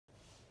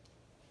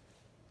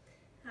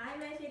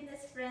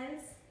fitness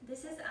friends, this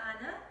is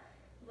Anna.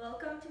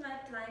 Welcome to my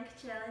plank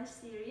challenge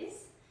series.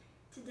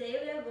 Today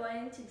we are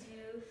going to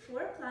do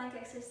 4 plank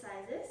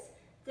exercises,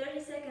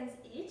 30 seconds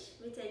each.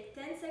 We take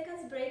 10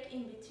 seconds break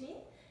in between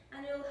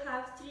and we will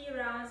have 3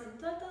 rounds in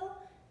total,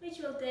 which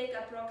will take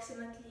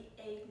approximately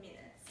 8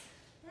 minutes.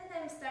 And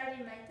I'm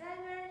starting my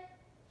timer.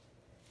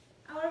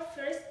 Our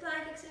first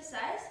plank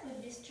exercise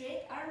would be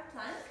straight arm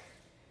plank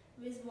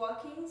with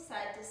walking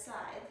side to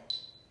side.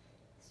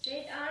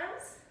 Straight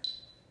arms.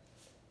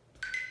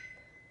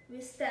 We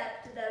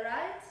step to the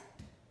right,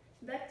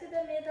 back to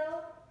the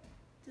middle,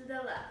 to the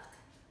left.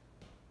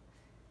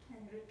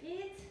 And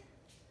repeat,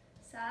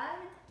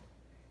 side,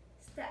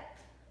 step,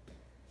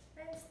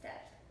 and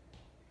step.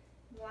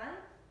 1,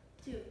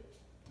 2,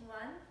 1,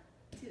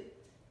 2,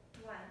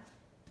 1,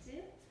 2,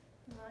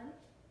 1,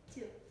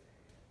 2.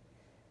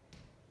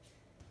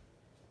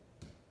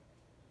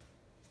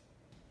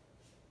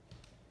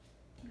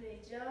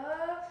 Great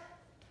job.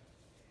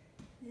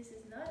 This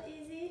is not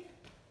easy.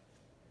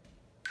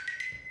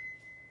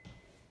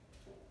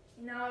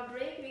 In our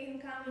break, we can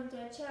come into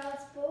a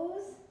child's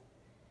pose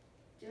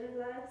to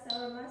relax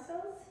our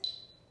muscles.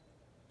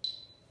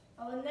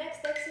 Our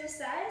next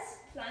exercise,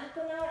 plank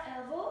on our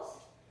elbows.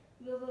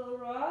 We will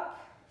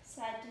rock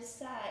side to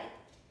side.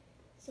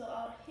 So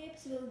our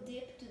hips will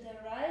dip to the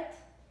right,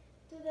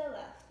 to the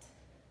left,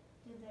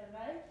 to the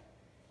right,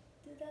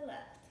 to the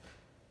left.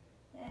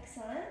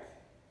 Excellent.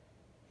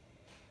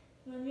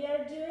 When we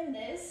are doing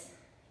this,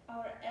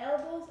 our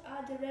elbows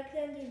are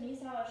directly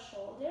underneath our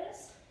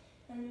shoulders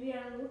and we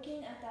are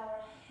looking at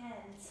our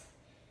hands.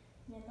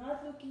 We're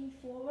not looking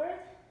forward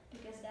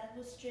because that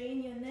will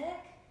strain your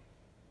neck.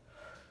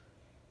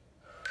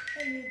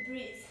 And we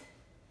breathe.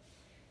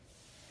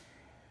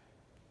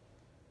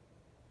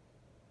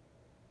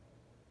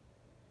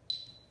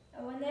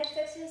 Our next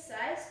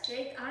exercise,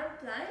 straight arm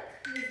plank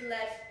with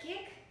leg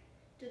kick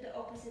to the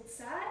opposite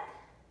side.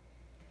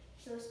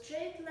 So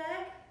straight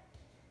leg.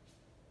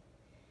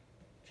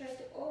 Try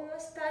to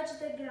almost touch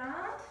the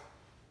ground.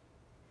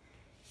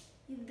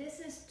 If this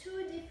is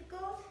too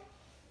difficult,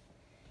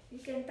 you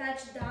can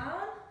touch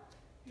down,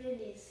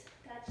 release.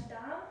 Touch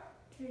down,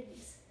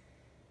 release.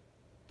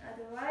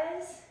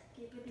 Otherwise,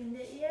 keep it in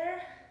the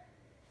air.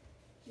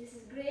 This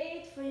is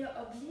great for your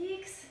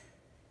obliques.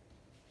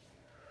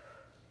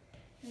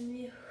 And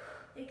we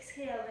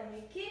exhale when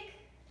we kick.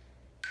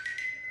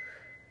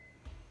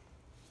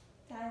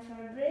 Time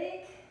for a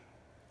break.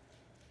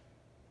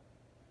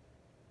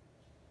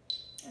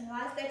 And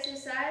last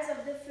exercise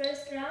of the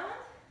first round,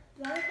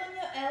 plank on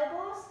your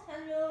elbows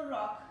and you'll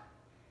rock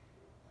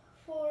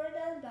forward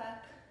and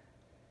back.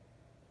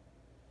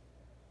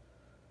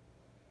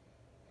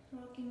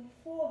 Rocking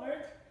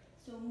forward,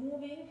 so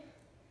moving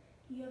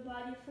your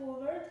body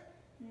forward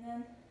and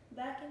then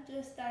back into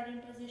a starting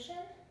position.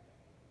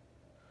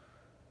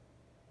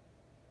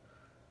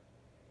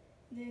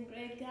 Doing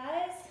great,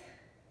 guys.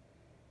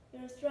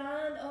 First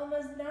round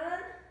almost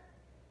done.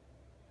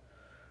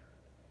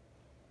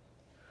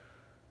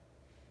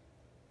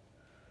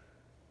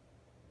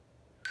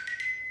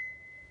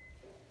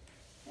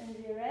 And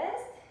we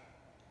rest.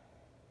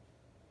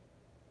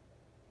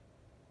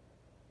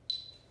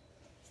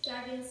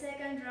 Starting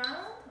second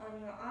round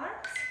on your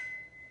arms.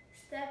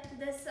 Step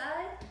to the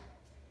side,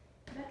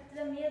 back to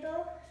the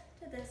middle,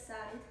 to the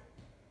side.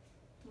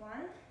 1,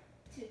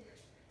 2,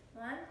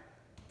 1,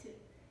 2,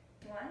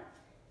 1,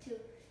 2.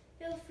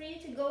 Feel free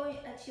to go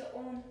at your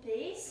own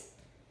pace.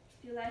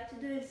 If you like to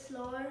do it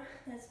slower,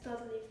 that's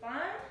totally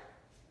fine.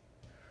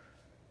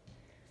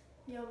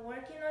 We are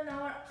working on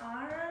our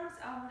arms,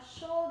 our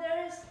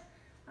shoulders,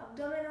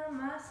 abdominal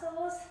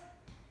muscles.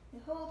 The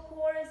whole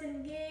core is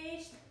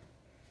engaged.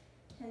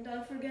 And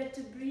don't forget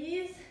to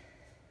breathe.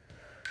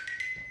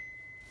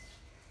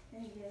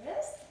 And we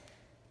rest.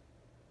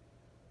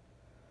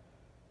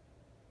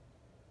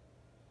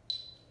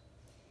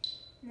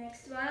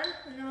 Next one,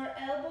 on our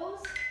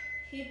elbows,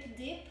 hip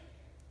dip,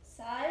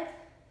 side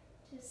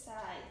to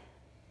side.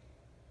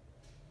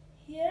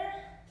 Here,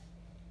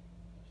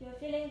 if you're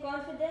feeling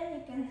confident,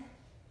 you can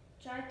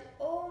try to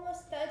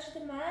almost touch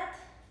the mat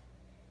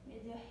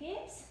with your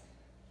hips.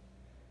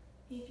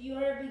 If you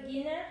are a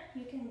beginner,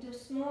 you can do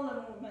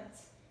smaller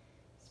movements.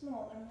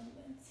 Smaller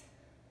movements.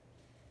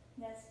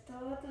 That's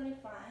totally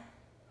fine.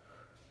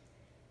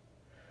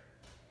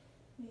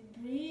 We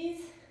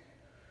breathe.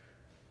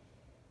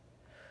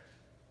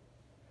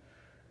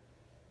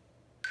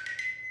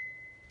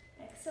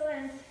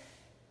 Excellent.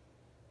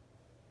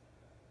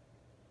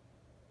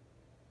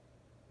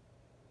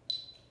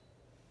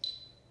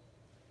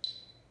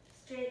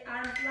 Straight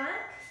arm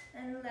plank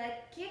and leg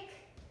kick.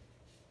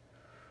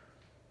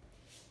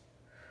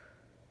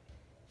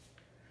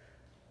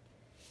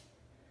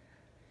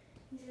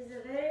 This is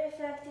a very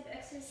effective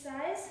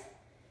exercise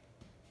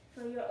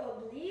for your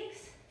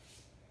obliques,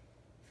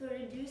 for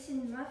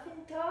reducing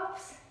muffin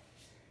tops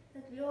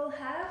that we all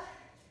have.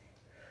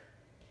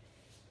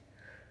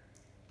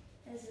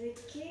 As we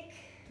kick,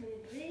 we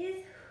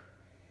breathe,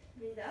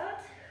 breathe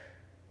out.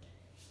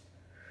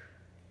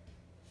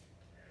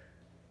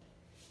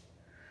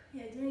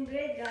 You're doing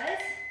great,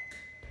 guys.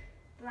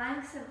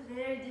 Planks are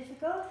very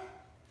difficult,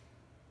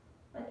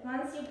 but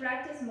once you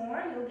practice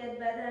more, you'll get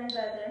better and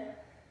better.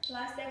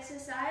 Last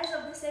exercise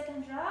of the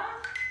second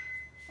round.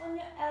 On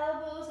your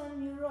elbows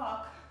and you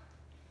rock.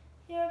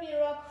 Here we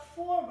rock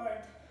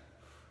forward.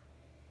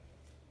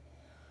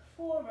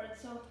 Forward,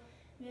 so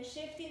we're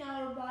shifting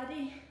our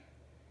body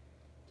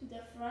to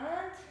the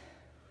front.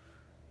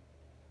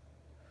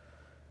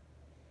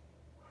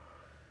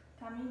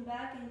 Coming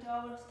back into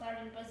our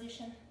starting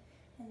position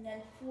and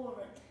then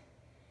forward.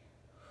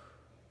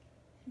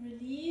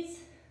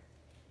 Release.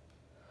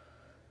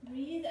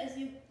 Breathe as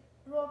you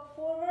rock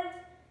forward.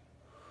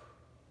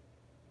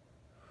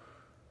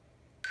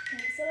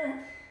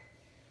 Excellent.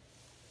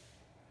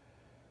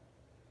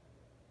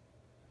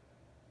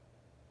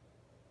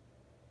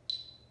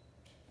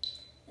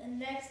 The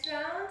next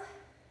round,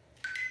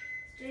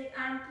 straight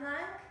arm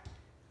plank.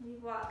 We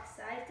walk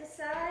side to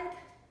side.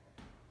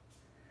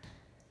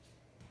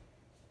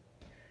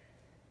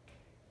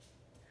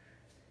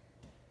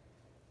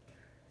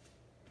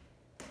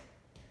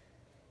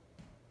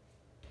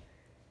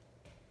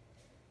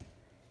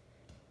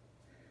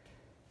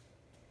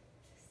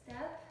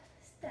 Step,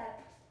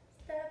 step,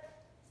 step,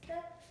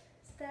 step,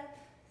 step,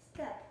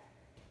 step.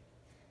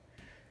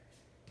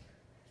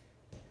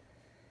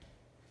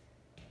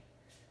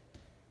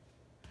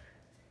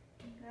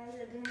 You guys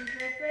are doing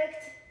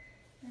perfect.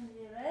 And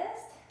we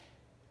rest.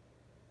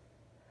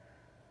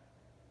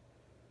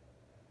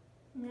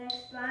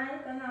 Next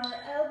plank on our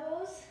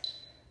elbows.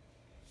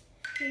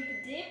 Hip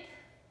dip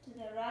to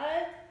the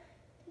right,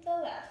 to the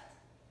left.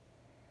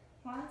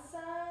 One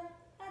side,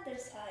 other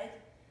side.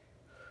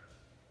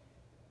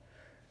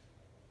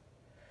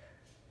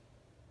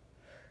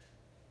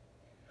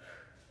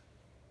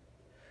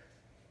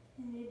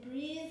 And we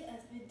breathe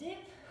as we dip.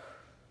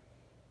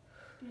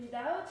 Breathe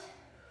out.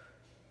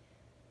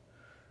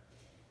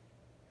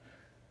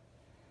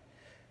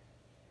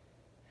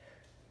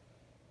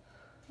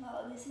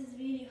 Wow, this is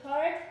really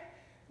hard.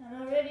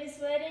 I'm already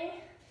sweating.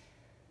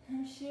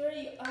 I'm sure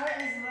you are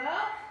as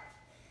well.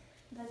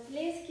 But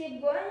please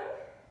keep going.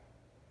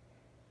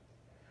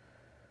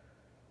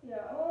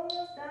 You're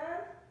almost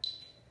done.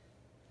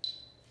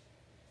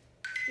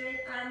 Straight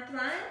arm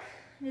plank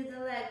with the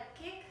leg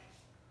kick.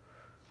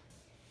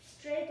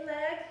 Straight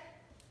leg.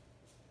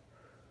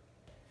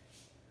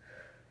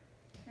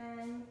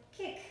 And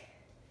kick.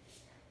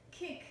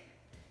 Kick.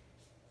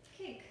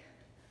 Kick.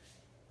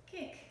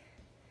 Kick.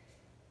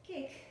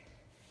 Kick.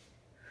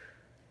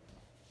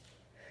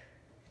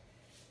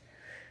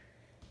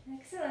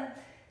 Excellent.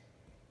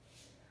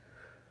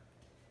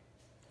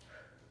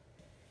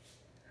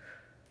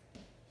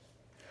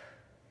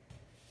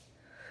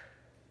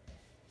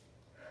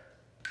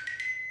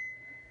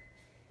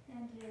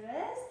 And we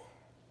rest.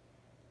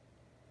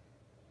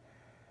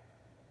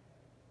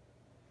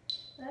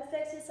 Last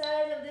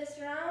exercise of this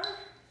round.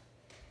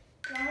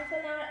 Plank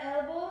on our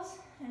elbows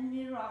and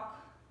we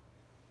rock.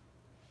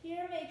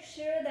 Here make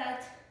sure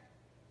that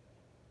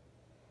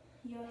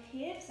your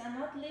hips are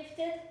not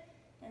lifted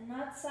and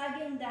not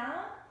sagging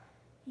down.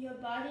 Your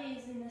body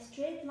is in a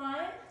straight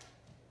line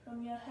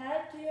from your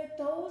head to your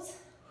toes.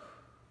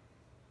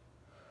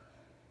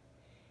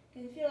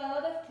 You can feel a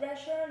lot of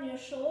pressure on your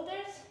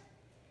shoulders.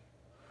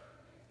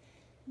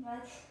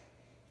 But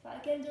if I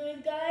can do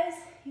it, guys,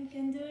 you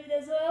can do it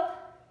as well.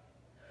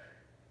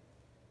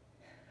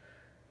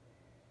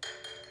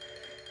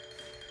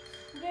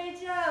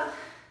 Great job.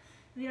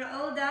 We are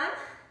all done.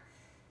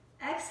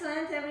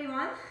 Excellent,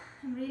 everyone.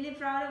 I'm really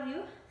proud of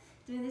you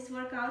doing this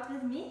workout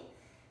with me.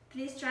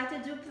 Please try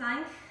to do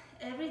plank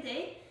every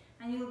day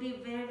and you'll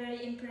be very,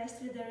 very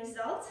impressed with the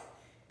results.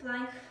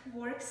 Plank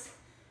works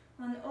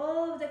on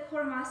all of the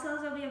core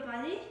muscles of your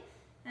body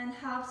and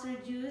helps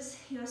reduce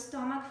your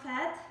stomach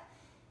fat,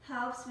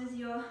 helps with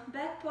your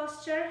back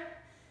posture,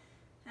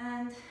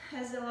 and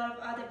has a lot of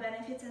other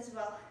benefits as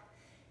well.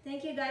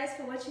 Thank you guys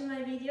for watching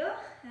my video,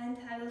 and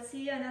I will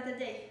see you another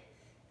day.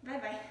 Bye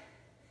bye.